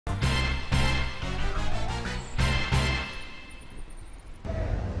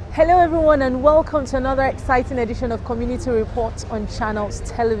Hello everyone and welcome to another exciting edition of Community Reports on Channels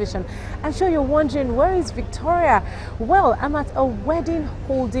Television. I'm sure you're wondering, where is Victoria? Well, I'm at a wedding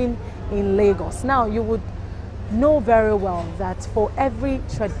holding in Lagos. Now, you would know very well that for every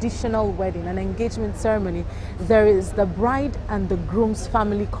traditional wedding and engagement ceremony, there is the bride and the groom's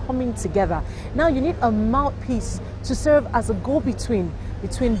family coming together. Now, you need a mouthpiece to serve as a go-between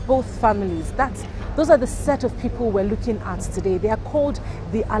between both families. Those are the set of people we're looking at today. They are called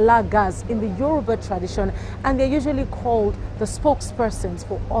the Alagas in the Yoruba tradition, and they're usually called the spokespersons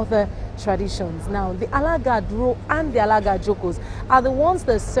for other traditions. Now, the Alaga Duro and the Alaga Jokos are the ones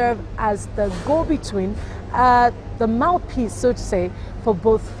that serve as the go-between, the mouthpiece, so to say, for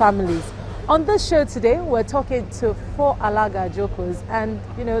both families. On this show today, we're talking to 4 Alaga Jokos and,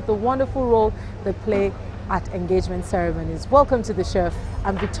 the wonderful role they play at engagement ceremonies. Welcome to the show.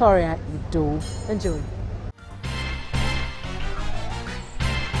 I'm Victoria Ido. Enjoy.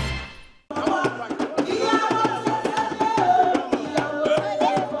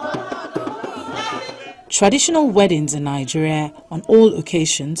 Traditional weddings in Nigeria on all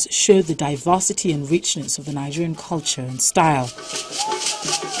occasions show the diversity and richness of the Nigerian culture and style.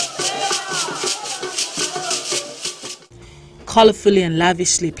 Colorfully and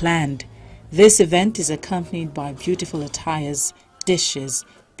lavishly planned, this event is accompanied by beautiful attires, dishes,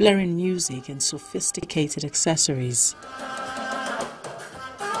 blaring music and sophisticated accessories.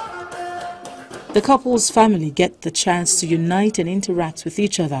 The couple's family get the chance to unite and interact with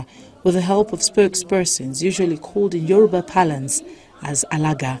each other with the help of spokespersons, usually called in Yoruba parlance as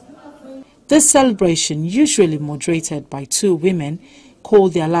Alaga. This celebration, usually moderated by 2 women,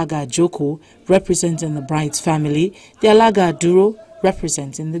 called the Alaga Joko, representing the bride's family, the Alaga Duro,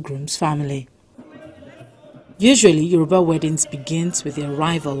 representing the groom's family. Usually, Yoruba weddings begins with the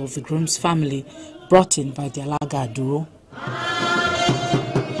arrival of the groom's family, brought in by the Alaga Duro.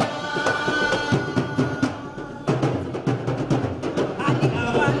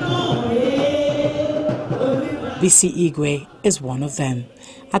 Bisi Igwe is one of them.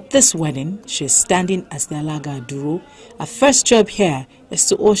 At this wedding, she is standing as the Alaga Duro. Her first job here is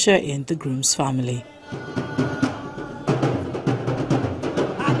to usher in the groom's family.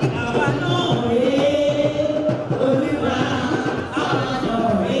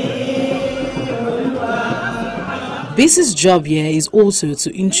 Bisi's job here is also to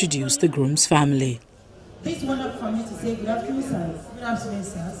introduce the groom's family. This wonderful for me to say good afternoon, sir. Good afternoon,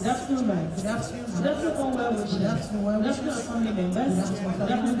 sir. Good afternoon, ma'am. Good afternoon, good afternoon, good afternoon, good afternoon, family members.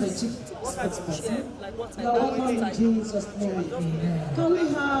 Good afternoon, the chief spokesperson. You are welcome in Jesus' name. Can we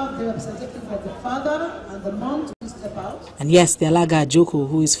have the representative of the father and the mom to step out? And yes, the Alaga Joko,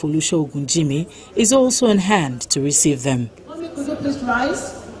 who is Folusho Ogunjimi, is also in hand to receive them. Mommy, could you please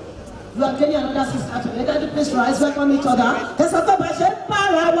rise? You are getting another sister together. Please rise, welcome each other.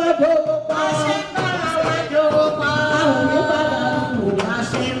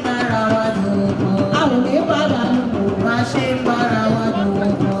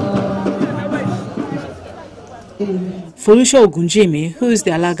 Folusho Ogunjimi, who is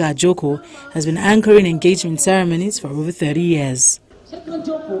the Alaga Joko, has been anchoring engagement ceremonies for over 30 years. Second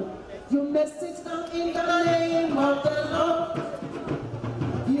Joko, you may sit down in the name of the Lord.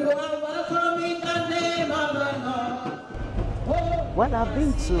 You are welcome in the name of the Lord. Well, I've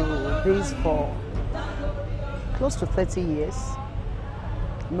been to this for close to 30 years.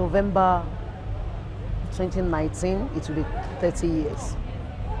 November 2019, it will be 30 years.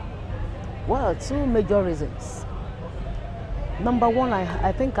 Well, 2 major reasons. Number one,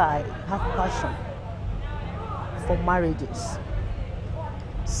 I think I have passion for marriages.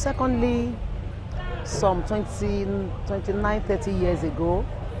 Secondly, some 29, 30 years ago,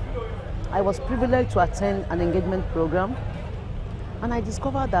 I was privileged to attend an engagement program, and I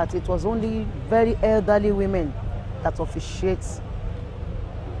discovered that it was only very elderly women that officiate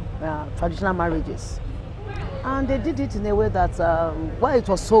traditional marriages. And they did it in a way that, well, it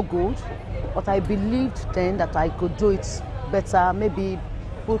was so good, but I believed then that I could do it better, maybe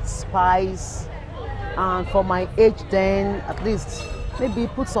put spice, and for my age then, at least, maybe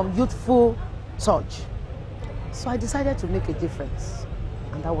put some youthful touch. So I decided to make a difference,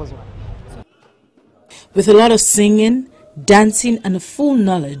 and that was why. With a lot of singing, dancing and a full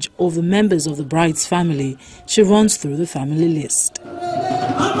knowledge of the members of the bride's family, she runs through the family list.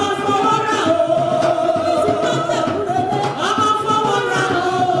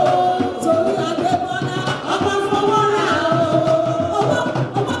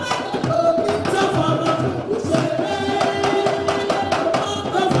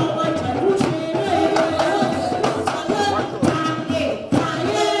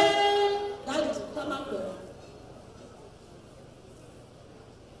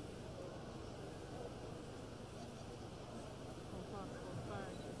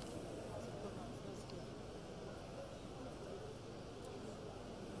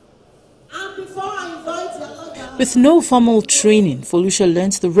 before I invite Alaga. With no formal training, Folusha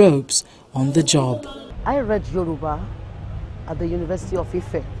learnt the ropes on the job. I read Yoruba at the University of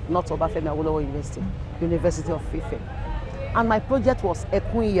Ife, not Obafemi Awolowo University, University of Ife. And my project was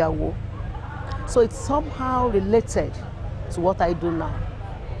Ekun Iyawo. So it's somehow related to what I do now.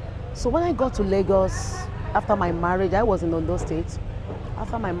 So when I got to Lagos, after my marriage, I was in Ondo State.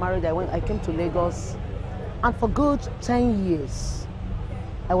 After my marriage, I came to Lagos. And for good 10 years,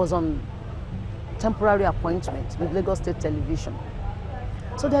 I was on temporary appointment with Lagos State Television.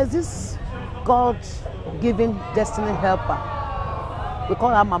 So there's this God-given destiny helper. We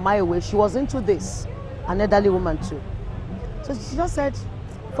call her Mama Ewe. She was into this, an elderly woman too. So she just said,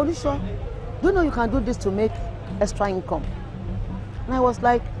 Folusha, do you know you can do this to make extra income? And I was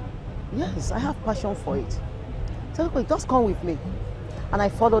like, yes, I have passion for it. So okay, just come with me. And I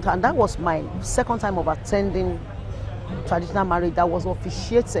followed her, and that was my second time of attending traditional marriage that was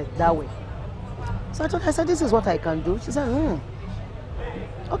officiated that way. So I said, this is what I can do. She said,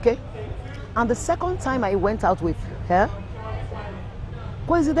 okay. And the second time I went out with her,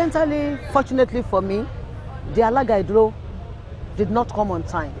 coincidentally, fortunately for me, the Alaga Idro did not come on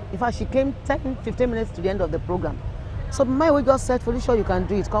time. In fact, she came 10-15 minutes to the end of the program. So my way just said, Folusha, you can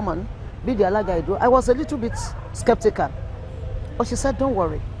do it, come on, be the Alaga Idro. I was a little bit skeptical. But she said, don't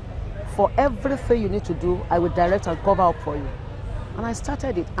worry. For everything you need to do, I will direct and cover up for you. And I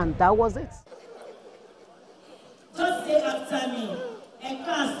started it, and that was it. Just say after me.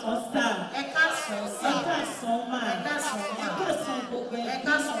 Eka sosa. Eka sosa. Eka soma. Eka soma. Eka songogo.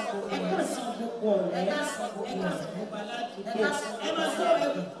 Eka songogo. Eka songogo. Eka songogo. Eka songogo. Eka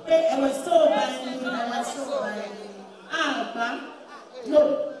songogo. Emma so bad. Emma so bad. Ah, no.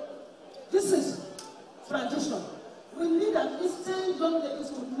 This is tradition. We need at least 10 young ladies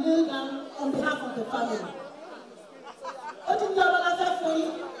to kneel down on behalf of the family. What did you have for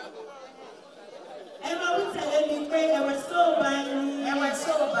you? Emma will tell me, I was so bad. I was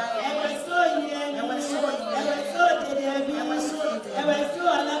so bad. I was so young. I was so young. I was so dead. I was so dead. I was so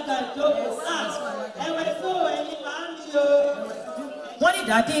Alaga. I was so animal. What did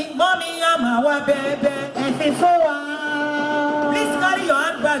daddy, mommy, I'm our baby. And before, please carry your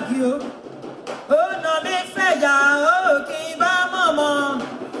handbag, you. Oh, no, me fair, oh, keep mama.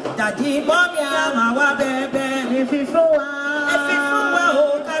 Daddy, mommy, I'm our baby. And before,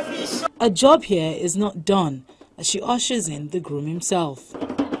 A job here is not done as she ushers in the groom himself.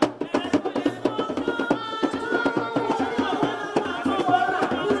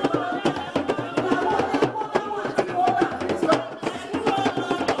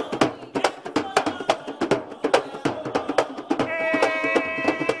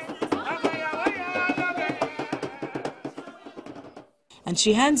 And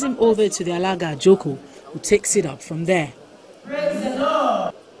she hands him over to the Alaga Joko, who takes it up from there. Praise the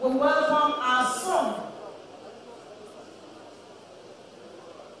Lord. We welcome our son.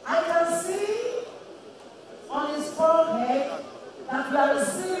 I can see on his forehead that we are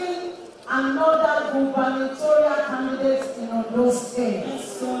receiving another gubernatorial candidate in Ondo State.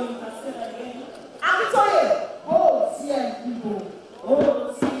 Yes, so you can say that again. Akitoye, oh, CM people,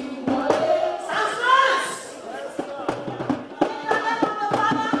 oh, CM.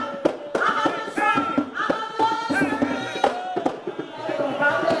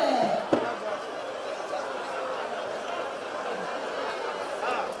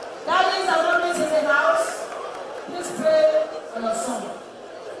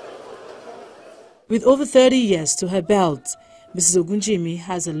 With over 30 years to her belt, Mrs. Ogunjimi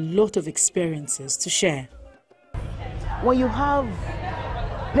has a lot of experiences to share. When you have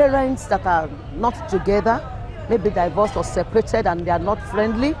parents that are not together, maybe divorced or separated, and they are not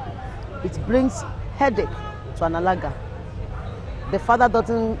friendly, it brings headache to an Alaga. The father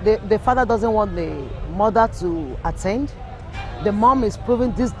doesn't want the mother to attend. The mom is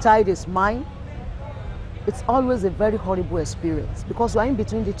proving this child is mine. It's always a very horrible experience because you are in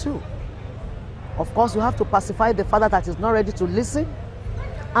between the two. Of course, you have to pacify the father that is not ready to listen,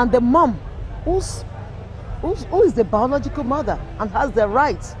 and the mom who is the biological mother and has the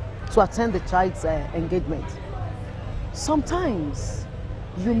right to attend the child's engagement. Sometimes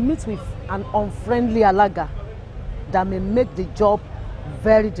you meet with an unfriendly Alaga that may make the job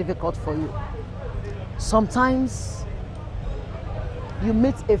very difficult for you. Sometimes you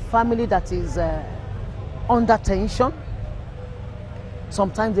meet a family that is under tension.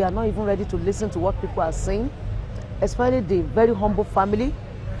 Sometimes they are not even ready to listen to what people are saying, especially the very humble family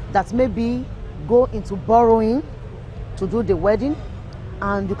that maybe go into borrowing to do the wedding,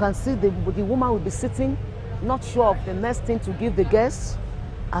 and you can see the woman will be sitting not sure of the next thing to give the guests.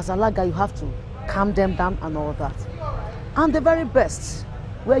 As Alaga, you have to calm them down and all that. And the very best,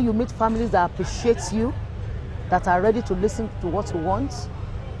 where you meet families that appreciate you, that are ready to listen to what you want.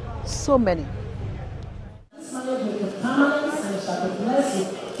 So many.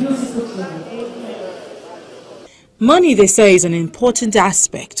 Money, they say, is an important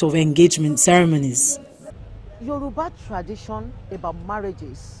aspect of engagement ceremonies. Yoruba tradition about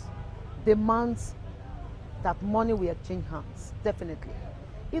marriages demands that money will exchange hands, definitely.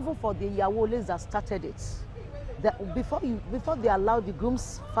 Even for the Yawoles that started it, that before they allow the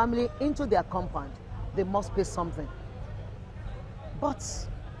groom's family into their compound, they must pay something. But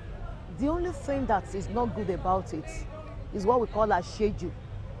the only thing that is not good about it is what we call a schedule.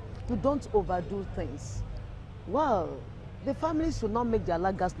 You don't overdo things. Well, the families should not make the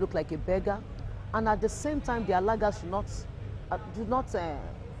Alagas look like a beggar, and at the same time, the Alagas should not do not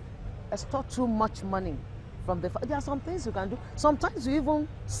extort too much money from the. There are some things you can do. Sometimes you even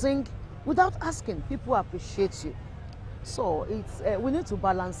sing without asking. People appreciate you. So it's we need to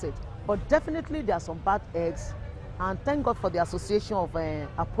balance it. But definitely there are some bad eggs, and thank God for the association of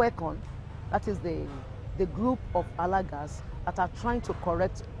Apuekon, that is the group of Alagas that are trying to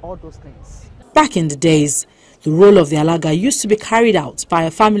correct all those things. Back in the days, the role of the Alaga used to be carried out by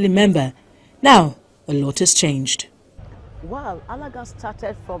a family member. Now, a lot has changed. Well, Alaga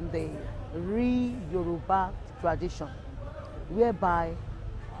started from the Yoruba tradition, whereby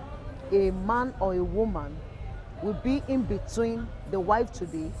a man or a woman will be in between the wife to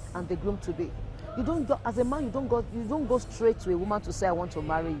be and the groom to be. You don't go, as a man, you don't go straight to a woman to say, I want to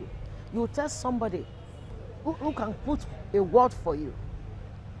marry you. You tell somebody who can put a word for you.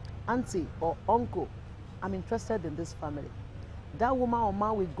 Auntie or uncle, I'm interested in this family. That woman or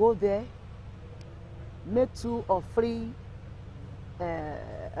man will go there, make 2 or 3,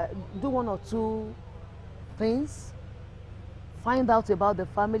 do 1 or 2 things, find out about the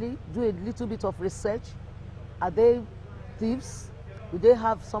family, do a little bit of research. Are they thieves? Do they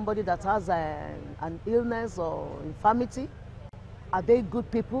have somebody that has an illness or infirmity? Are they good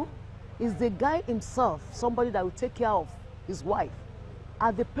people? Is the guy himself somebody that will take care of his wife?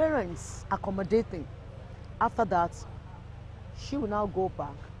 Are the parents accommodating? After that, she will now go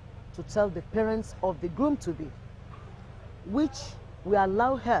back to tell the parents of the groom-to-be, which will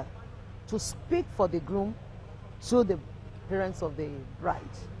allow her to speak for the groom to the parents of the bride.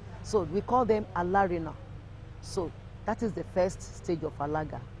 So we call them Alarina. So that is the first stage of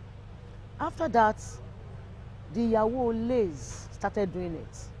Alaga. After that, the Yawoles started doing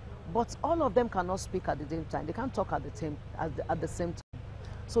it. But all of them cannot speak at the same time. They can't talk at the same time.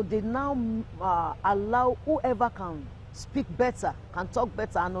 So they now allow whoever can speak better, can talk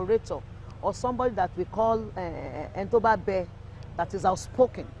better, an orator, or somebody that we call Entoba Bear, that is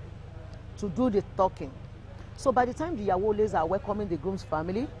outspoken, to do the talking. So by the time the Yawoles are welcoming the groom's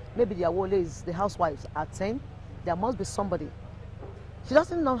family, maybe the Yawoles, the housewives, are 10, there must be somebody. She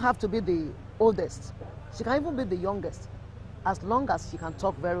doesn't not have to be the oldest. She can even be the youngest, as long as she can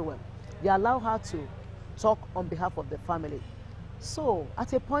talk very well. They allow her to talk on behalf of the family. So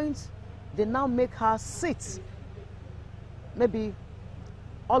at a point, they now make her sit, maybe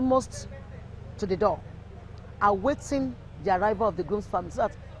almost to the door, awaiting the arrival of the groom's family. So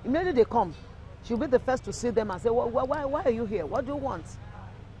that immediately they come, she'll be the first to see them and say, why are you here? What do you want?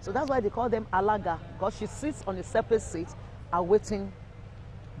 So that's why they call them Alaga, because she sits on a separate seat, awaiting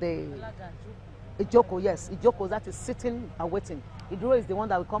the Ijoko. Yes, Ijoko, that is sitting, awaiting. Iduro is the one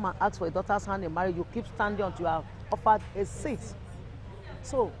that will come and ask for a daughter's hand in marriage. You keep standing until you are offered a seat.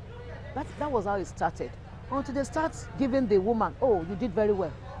 So that was how it started. Until they start giving the woman, oh, you did very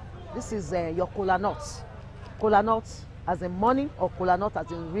well. This is your kola nut. Kola nut as in money, or kola nut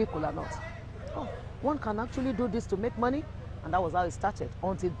as in real kola nut. Oh, one can actually do this to make money. And that was how it started,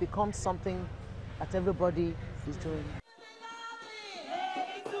 until it becomes something that everybody is doing.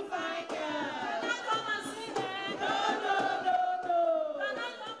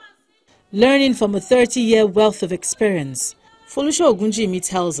 Learning from a 30-year wealth of experience, Folusha Ogunjimi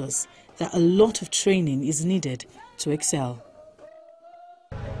tells us that a lot of training is needed to excel.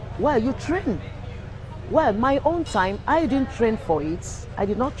 Well, you train. Well, my own time, I didn't train for it. I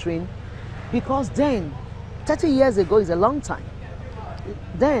did not train because then, 30 years ago is a long time.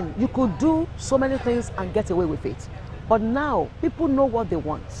 Then you could do so many things and get away with it. But now, people know what they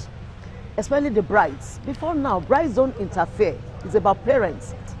want, especially the brides. Before now, brides don't interfere. It's about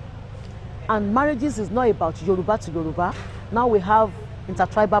parents. And marriages is not about Yoruba to Yoruba. Now we have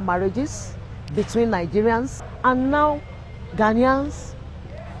intertribal marriages between Nigerians and now Ghanaians,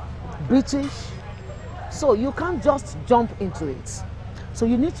 British. So you can't just jump into it. So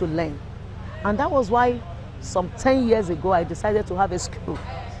you need to learn. And that was why some 10 years ago I decided to have a school.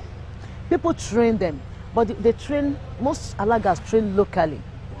 People train them. But they train, most Alagas train locally.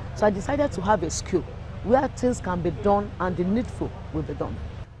 So I decided to have a school where things can be done and the needful will be done.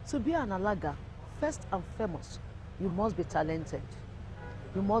 To be an Alaga, first and foremost, you must be talented.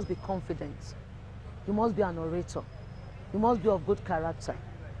 You must be confident. You must be an orator. You must be of good character.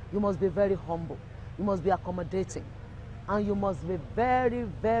 You must be very humble. You must be accommodating. And you must be very,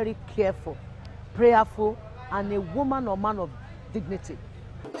 very careful, prayerful, and a woman or man of dignity.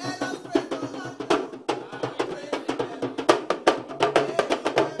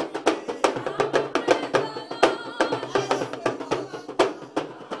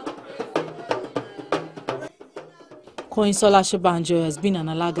 Koinsola Shabanjo has been an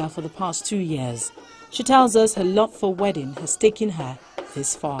Alaga for the past 2 years. She tells us her love for wedding has taken her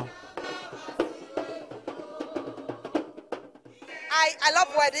this far. I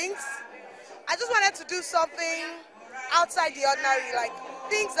love weddings. I just wanted to do something outside the ordinary, like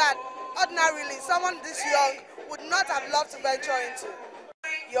things that ordinarily someone this young would not have loved to venture into.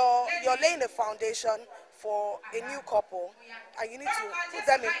 You're laying a foundation for a new couple, and you need to put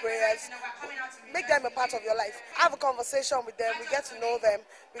them in prayers, make them a part of your life. Have a conversation with them, we get to know them,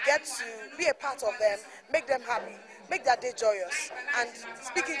 we get to be a part of them, make them happy, make their day joyous, and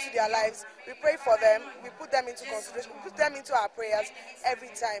speak into their lives. We pray for them, we put them into consideration, we put them into our prayers every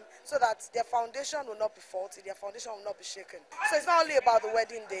time, so that their foundation will not be faulty, their foundation will not be shaken. So it's not only about the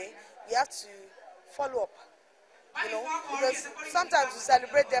wedding day, we have to follow up. You know, because sometimes we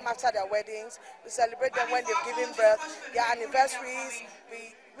celebrate them after their weddings, we celebrate them when they've given birth, their anniversaries.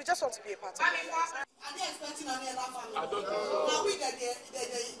 We just want to be a part of their lives. Are they expecting any other family? I don't know. Now we that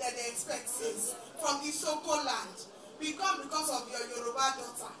they expect is from the Soko land. We come because of your Yoruba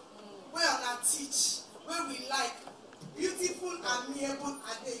daughter. Where on our teach, where we like beautiful, amiable,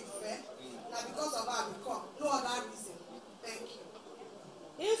 and they fair. Now because of our we come. No other reason. Thank you.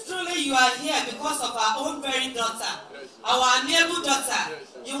 If truly you are here because of our own very daughter, our amiable daughter,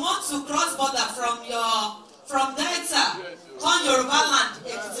 you want to cross border from Delta, come Yoruba land,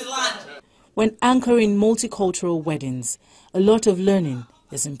 Ekiti land. When anchoring multicultural weddings, a lot of learning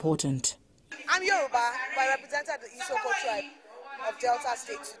is important. I'm Yoruba, but I represented the Isoko tribe of Delta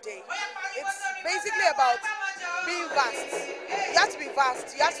State today. It's basically about being vast. You have to be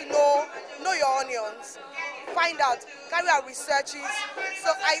vast. You have to know your onions. Find out, carry out researches.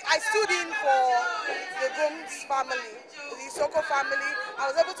 So I stood in for the Gomes family, the Isoko family. I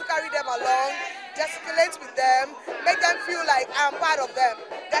was able to carry them along, gesticulate with them, make them feel like I'm part of them.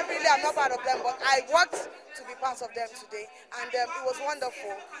 Definitely I'm not part of them, but I worked to be part of them today. And it was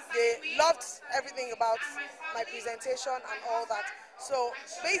wonderful. They loved everything about my presentation and all that. So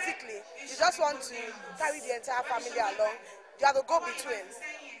basically, you just want to carry the entire family along. You have to go between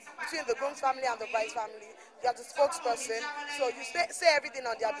the Gomes family and the Bright family. You have the spokesperson, so you say everything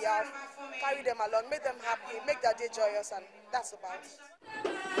on their behalf, carry them along, make them happy, make their day joyous, and that's about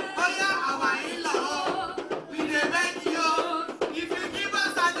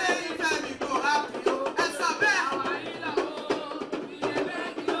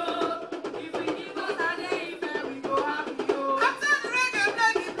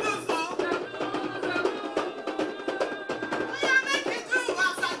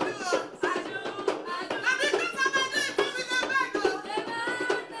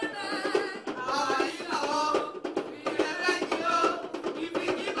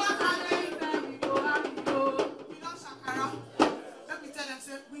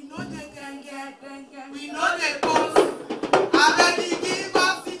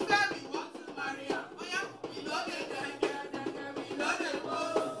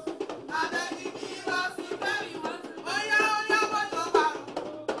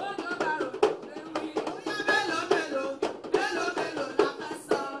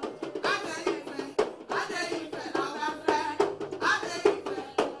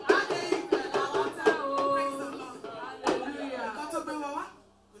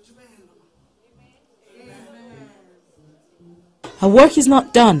Her work is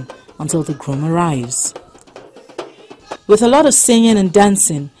not done until the groom arrives. With a lot of singing and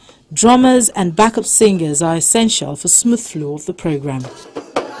dancing, drummers and backup singers are essential for smooth flow of the program.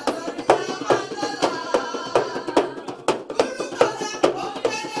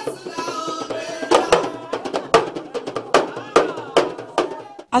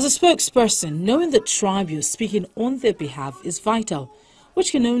 As a spokesperson, knowing the tribe you're speaking on their behalf is vital,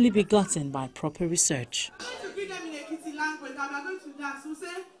 which can only be gotten by proper research.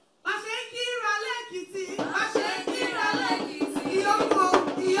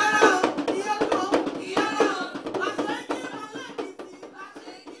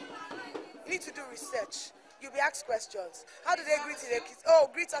 You need to do research. You'll be asked questions. How do they greet in Ekiti? Oh,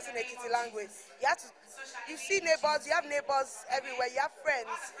 greet us in Ekiti language. You have to you see neighbors, you have neighbors everywhere, you have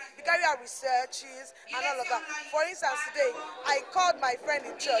friends, you carry out researches and all of that. For instance, today, I called my friend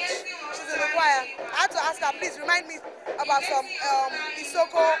in church, she's in the choir. I had to ask her, please remind me about some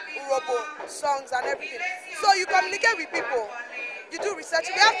Isoko Urobo songs and everything. So you communicate with people, you do research,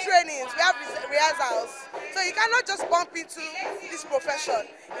 we have trainings, we have rehearsals. So you cannot just bump into this profession.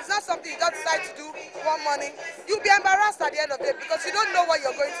 It's not something you just decide to do one morning. You'll be embarrassed at the end of the day because you don't know what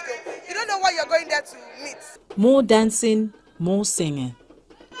you're going to do. You don't know what you're going there to meet. More dancing, more singing.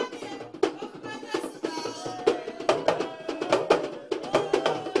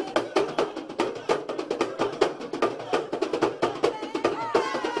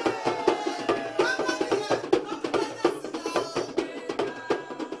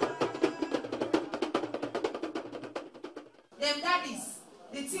 Them daddies,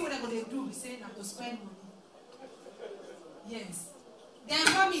 the thing what they do is saying that to spend money. Yes. Them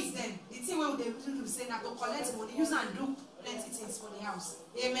mommies then, the thing what they do is saying that to collect money, use and do plenty things for the house.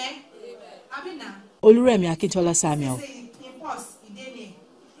 Amen? Amen. Now. Oluremi Akintola Samuel. In purse,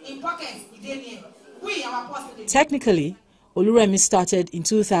 in pocket, we our purse. Technically, Oluremi started in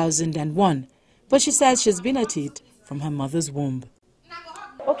 2001, but she says she's been at it from her mother's womb.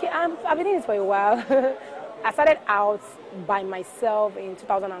 Okay, I've been doing this for a while. I started out by myself in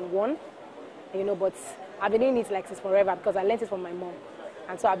 2001, but I've been doing it like since forever because I learned it from my mom.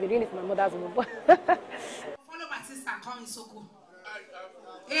 And so I've been doing it from my mother's womb. Follow my sister, call me Soko.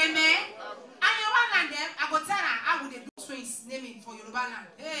 Amen. And you want land them, I go tell her how would they do twins naming for Yoruba land.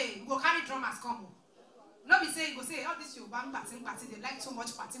 Hey, you go carry drummers come. No be say you go say, oh, this Yoruba party, they like so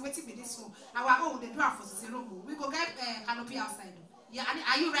much party, waiting be this one. And we go, they do it for zero. We go get canopy outside. Yeah,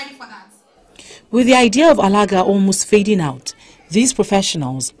 are you ready for that? With the idea of Alaga almost fading out, these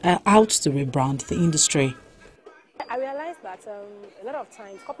professionals are out to rebrand the industry. I realized that a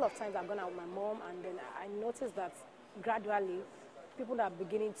couple of times I've gone out with my mom, and then I noticed that gradually people are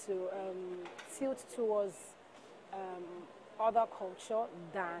beginning to tilt towards other culture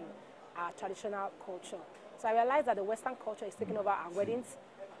than our traditional culture. So I realized that the Western culture is taking over our weddings,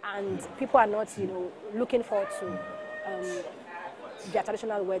 and people are not, looking forward to their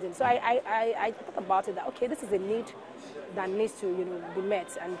traditional wedding. So I thought about it that, okay, this is a need that needs to be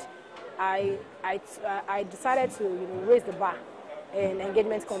met, and I decided to raise the bar in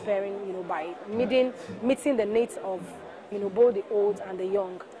engagement comparing by meeting the needs of both the old and the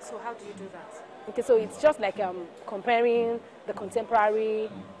young. So how do you do that? Okay, so it's just like comparing the contemporary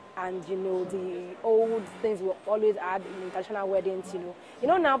and the old things we always had in traditional weddings.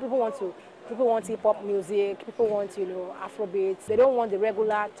 Now people want hip hop music, people want Afrobeats. They don't want the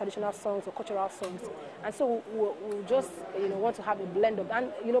regular traditional songs or cultural songs, and so we just want to have a blend of.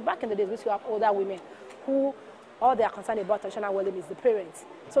 And back in the days we used to have older women who all they are concerned about traditional wedding is the parents.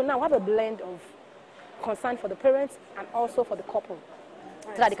 So now we have a blend of concern for the parents and also for the couple,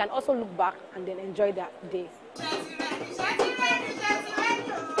 so that they can also look back and then enjoy that day.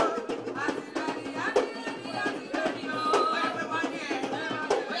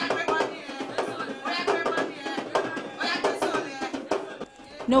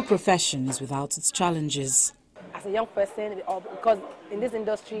 No profession is without its challenges. As a young person, because in this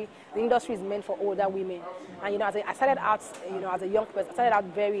industry, the industry is meant for older women. And as I started out, as a young person, I started out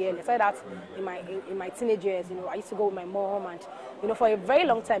very early. I started out in my teenage years. I used to go with my mom, and for a very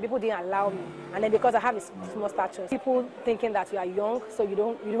long time, people didn't allow me. And then because I have a small stature, people thinking that you are young, so you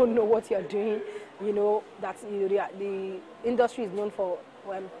don't know what you're doing. That the industry is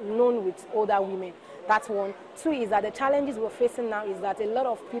known with older women. That's one. Two is that the challenges we're facing now is that a lot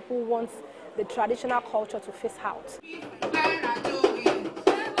of people want the traditional culture to phase out.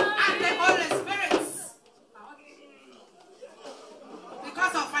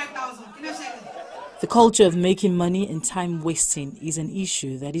 The culture of making money and time wasting is an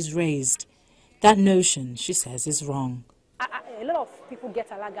issue that is raised. That notion, she says, is wrong. A lot of people get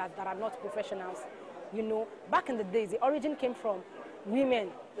alagas that are not professionals. Back in the days, the origin came from women,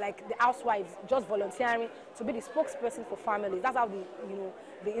 like the housewives, just volunteering to be the spokesperson for families. That's how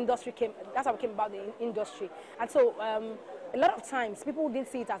the industry came. That's how it came about the industry. And so a lot of times people didn't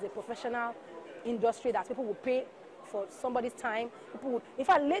see it as a professional industry that people would pay for somebody's time. In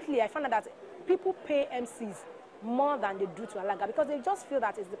fact, lately I found out that people pay MCs more than they do to Alaga because they just feel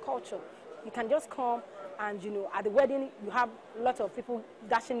that it's the culture. You can just come and, at the wedding, you have lots of people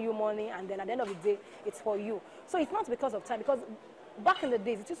dashing you money, and then at the end of the day, it's for you. So it's not because of time, because back in the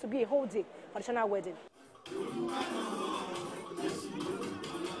days, it used to be a whole day traditional wedding.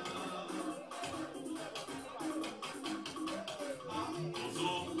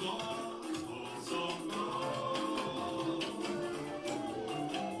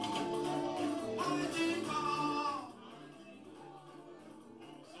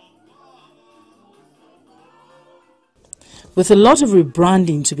 With a lot of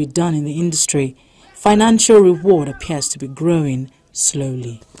rebranding to be done in the industry, financial reward appears to be growing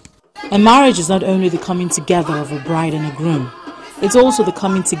slowly. A marriage is not only the coming together of a bride and a groom, it's also the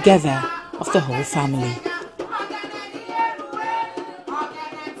coming together of the whole family.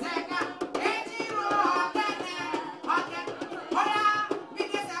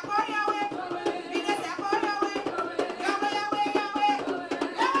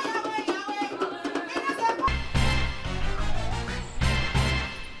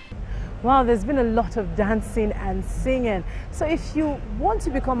 Wow, there's been a lot of dancing and singing. So if you want to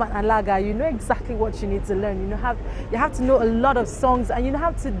become an Alaga, you know exactly what you need to learn. You have to know a lot of songs, and you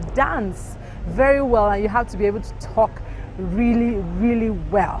have to dance very well, and you have to be able to talk really, really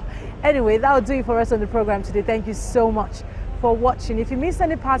well. Anyway, that will do it for us on the program today. Thank you so much for watching. If you missed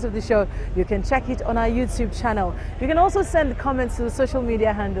any part of the show, you can check it on our YouTube channel. You can also send comments to the social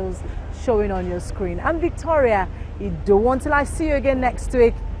media handles showing on your screen. I'm Victoria. You don't want till I see you again next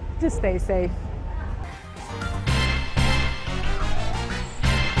week. Just stay safe.